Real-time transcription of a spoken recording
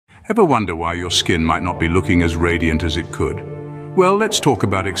Ever wonder why your skin might not be looking as radiant as it could? Well, let's talk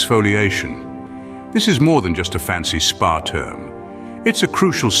about exfoliation. This is more than just a fancy spa term. It's a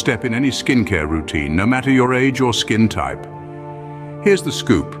crucial step in any skincare routine, no matter your age or skin type. Here's the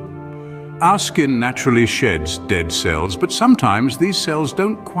scoop. Our skin naturally sheds dead cells, but sometimes these cells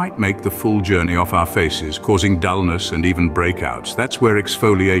don't quite make the full journey off our faces, causing dullness and even breakouts. That's where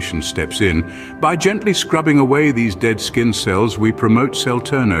exfoliation steps in. By gently scrubbing away these dead skin cells, we promote cell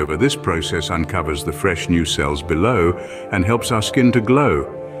turnover. This process uncovers the fresh new cells below and helps our skin to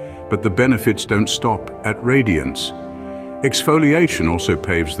glow. But the benefits don't stop at radiance. Exfoliation also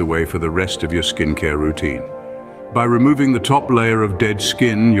paves the way for the rest of your skincare routine. By removing the top layer of dead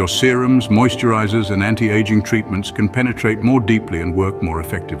skin, your serums, moisturizers, and anti-aging treatments can penetrate more deeply and work more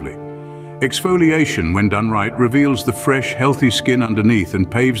effectively. Exfoliation, when done right, reveals the fresh, healthy skin underneath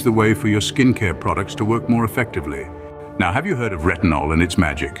and paves the way for your skincare products to work more effectively. Now, have you heard of retinol and its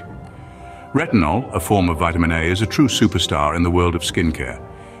magic? Retinol, a form of vitamin A, is a true superstar in the world of skincare.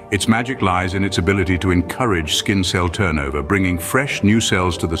 Its magic lies in its ability to encourage skin cell turnover, bringing fresh new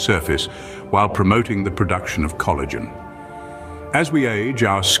cells to the surface while promoting the production of collagen. As we age,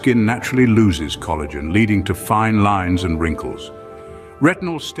 our skin naturally loses collagen, leading to fine lines and wrinkles.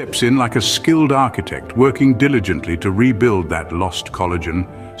 Retinol steps in like a skilled architect, working diligently to rebuild that lost collagen,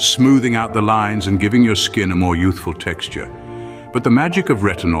 smoothing out the lines and giving your skin a more youthful texture. But the magic of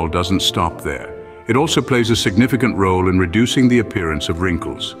retinol doesn't stop there. It also plays a significant role in reducing the appearance of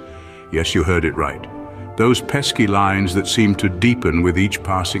wrinkles. Yes, you heard it right. Those pesky lines that seem to deepen with each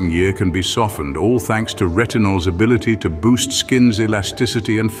passing year can be softened, all thanks to retinol's ability to boost skin's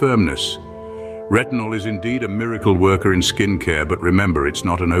elasticity and firmness. Retinol is indeed a miracle worker in skincare, but remember, it's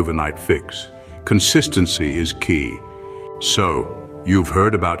not an overnight fix. Consistency is key. So, you've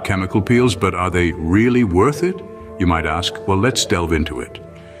heard about chemical peels, but are they really worth it? You might ask. Well, let's delve into it.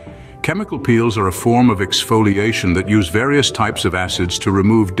 Chemical peels are a form of exfoliation that use various types of acids to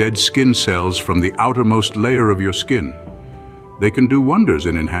remove dead skin cells from the outermost layer of your skin. They can do wonders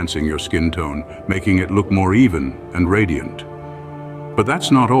in enhancing your skin tone, making it look more even and radiant. But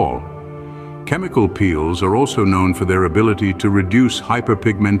that's not all. Chemical peels are also known for their ability to reduce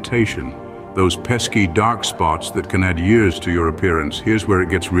hyperpigmentation, those pesky dark spots that can add years to your appearance. Here's where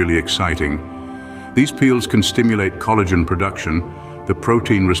it gets really exciting. These peels can stimulate collagen production, the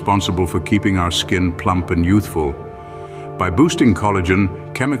protein responsible for keeping our skin plump and youthful. By boosting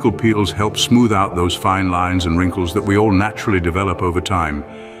collagen, chemical peels help smooth out those fine lines and wrinkles that we all naturally develop over time.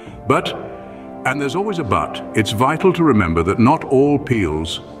 But, and there's always a but, it's vital to remember that not all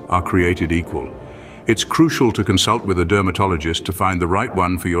peels are created equal. It's crucial to consult with a dermatologist to find the right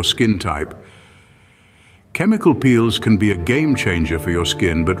one for your skin type. Chemical peels can be a game changer for your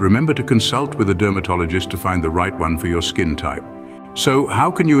skin, but remember to consult with a dermatologist to find the right one for your skin type. So, how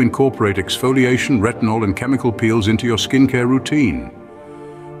can you incorporate exfoliation, retinol, and chemical peels into your skincare routine?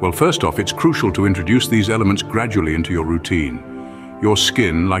 Well, first off, it's crucial to introduce these elements gradually into your routine. Your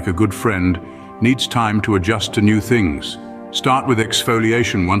skin, like a good friend, needs time to adjust to new things. Start with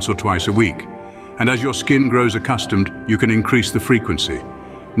exfoliation once or twice a week, and as your skin grows accustomed, you can increase the frequency.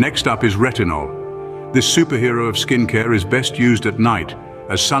 Next up is retinol. This superhero of skincare is best used at night,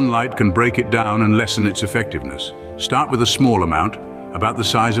 as sunlight can break it down and lessen its effectiveness. Start with a small amount, about the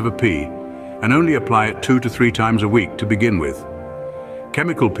size of a pea, and only apply it 2 to 3 times a week to begin with.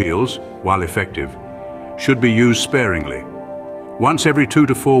 Chemical peels, while effective, should be used sparingly. Once every 2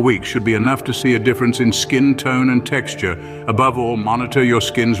 to 4 weeks should be enough to see a difference in skin tone and texture. Above all, monitor your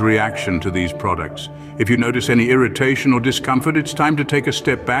skin's reaction to these products. If you notice any irritation or discomfort, it's time to take a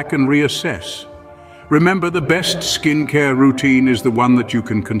step back and reassess. Remember, the best skincare routine is the one that you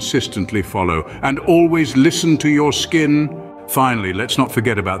can consistently follow, and always listen to your skin. Finally, let's not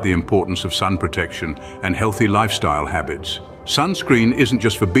forget about the importance of sun protection and healthy lifestyle habits. Sunscreen isn't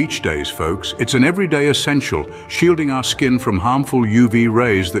just for beach days, folks. It's an everyday essential, shielding our skin from harmful UV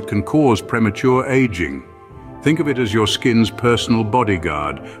rays that can cause premature aging. Think of it as your skin's personal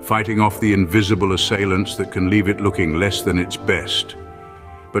bodyguard, fighting off the invisible assailants that can leave it looking less than its best.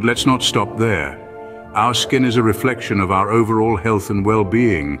 But let's not stop there. Our skin is a reflection of our overall health and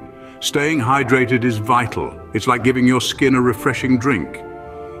well-being. Staying hydrated is vital. It's like giving your skin a refreshing drink.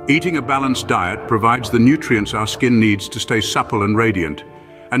 Eating a balanced diet provides the nutrients our skin needs to stay supple and radiant.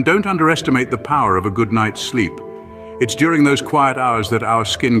 And don't underestimate the power of a good night's sleep. It's during those quiet hours that our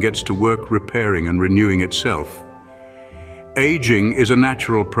skin gets to work repairing and renewing itself. Aging is a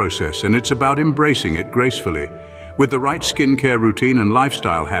natural process, and it's about embracing it gracefully. With the right skincare routine and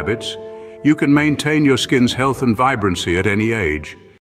lifestyle habits, you can maintain your skin's health and vibrancy at any age.